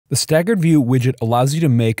The staggered view widget allows you to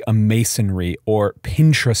make a masonry or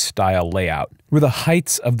Pinterest-style layout where the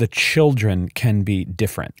heights of the children can be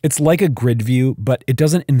different. It's like a grid view, but it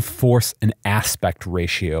doesn't enforce an aspect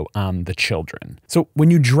ratio on the children. So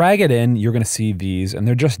when you drag it in, you're going to see these, and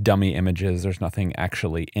they're just dummy images. There's nothing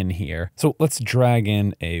actually in here. So let's drag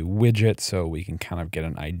in a widget so we can kind of get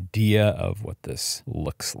an idea of what this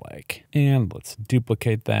looks like. And let's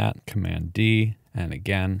duplicate that, Command D. And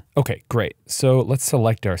again, okay, great. So let's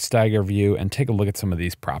select our stagger view and take a look at some of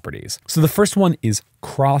these properties. So the first one is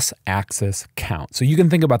cross-axis count. So you can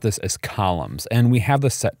think about this as columns, and we have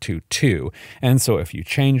this set to 2. And so if you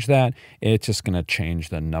change that, it's just going to change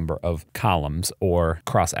the number of columns or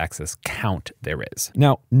cross-axis count there is.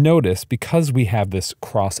 Now, notice because we have this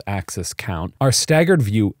cross-axis count, our staggered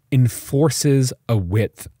view enforces a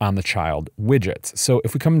width on the child widgets. So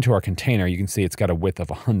if we come into our container, you can see it's got a width of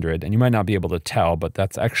 100, and you might not be able to tell, but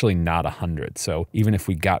that's actually not 100. So even if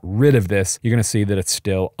we got rid of this, you're going to see that it's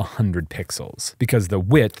still 100 pixels because the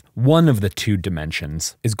width, one of the two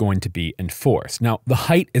dimensions, is going to be enforced. Now, the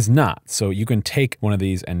height is not, so you can take one of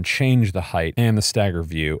these and change the height, and the stagger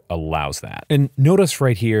view allows that. And notice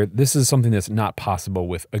right here, this is something that's not possible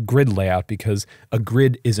with a grid layout because a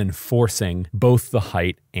grid is enforcing both the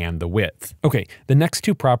height and the width. Okay, the next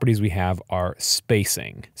two properties we have are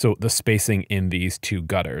spacing. So the spacing in these two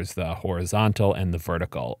gutters, the horizontal and the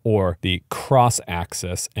vertical, or the cross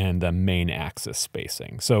axis and the main axis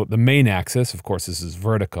spacing. So the main axis, of course, this is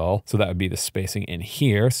vertical, so that would be the spacing in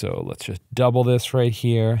here. So let's just double this right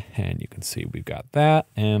here, and you can see we've got that,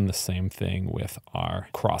 and the same thing with our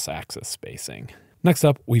cross axis spacing. Next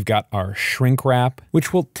up, we've got our Shrinkwrap,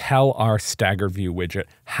 which will tell our staggered view widget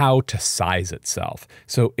how to size itself.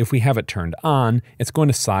 So if we have it turned on, it's going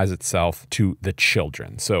to size itself to the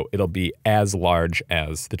children. So it'll be as large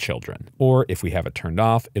as the children. Or if we have it turned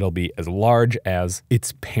off, it'll be as large as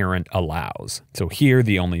its parent allows. So here,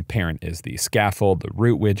 the only parent is the scaffold, the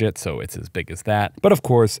root widget, so it's as big as that. But of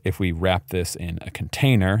course, if we wrap this in a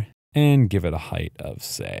container and give it a height of,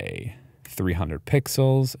 say, 300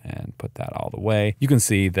 pixels and put that all the way, you can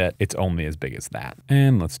see that it's only as big as that.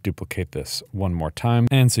 And let's duplicate this one more time.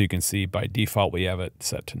 And so you can see by default, we have it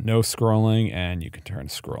set to no scrolling, and you can turn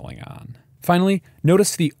scrolling on. Finally,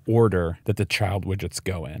 notice the order that the child widgets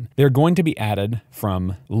go in. They're going to be added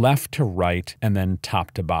from left to right and then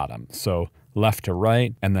top to bottom. So left to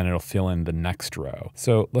right, and then it'll fill in the next row.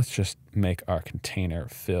 So let's just make our container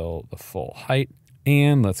fill the full height.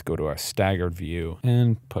 And let's go to our staggered view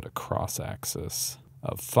and put a cross axis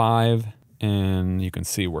of 5. And you can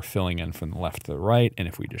see we're filling in from the left to the right. And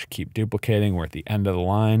if we just keep duplicating, we're at the end of the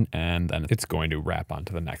line, and then it's going to wrap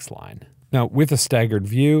onto the next line. Now, with a staggered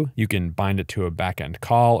view, you can bind it to a backend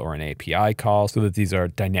call or an API call so that these are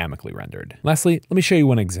dynamically rendered. Lastly, let me show you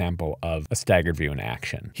one example of a staggered view in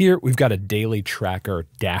action. Here, we've got a daily tracker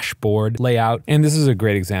dashboard layout, and this is a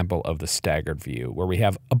great example of the staggered view where we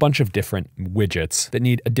have a bunch of different widgets that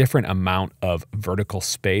need a different amount of vertical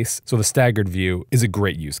space. So the staggered view is a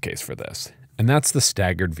great use case for this, and that's the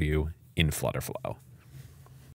staggered view in FlutterFlow.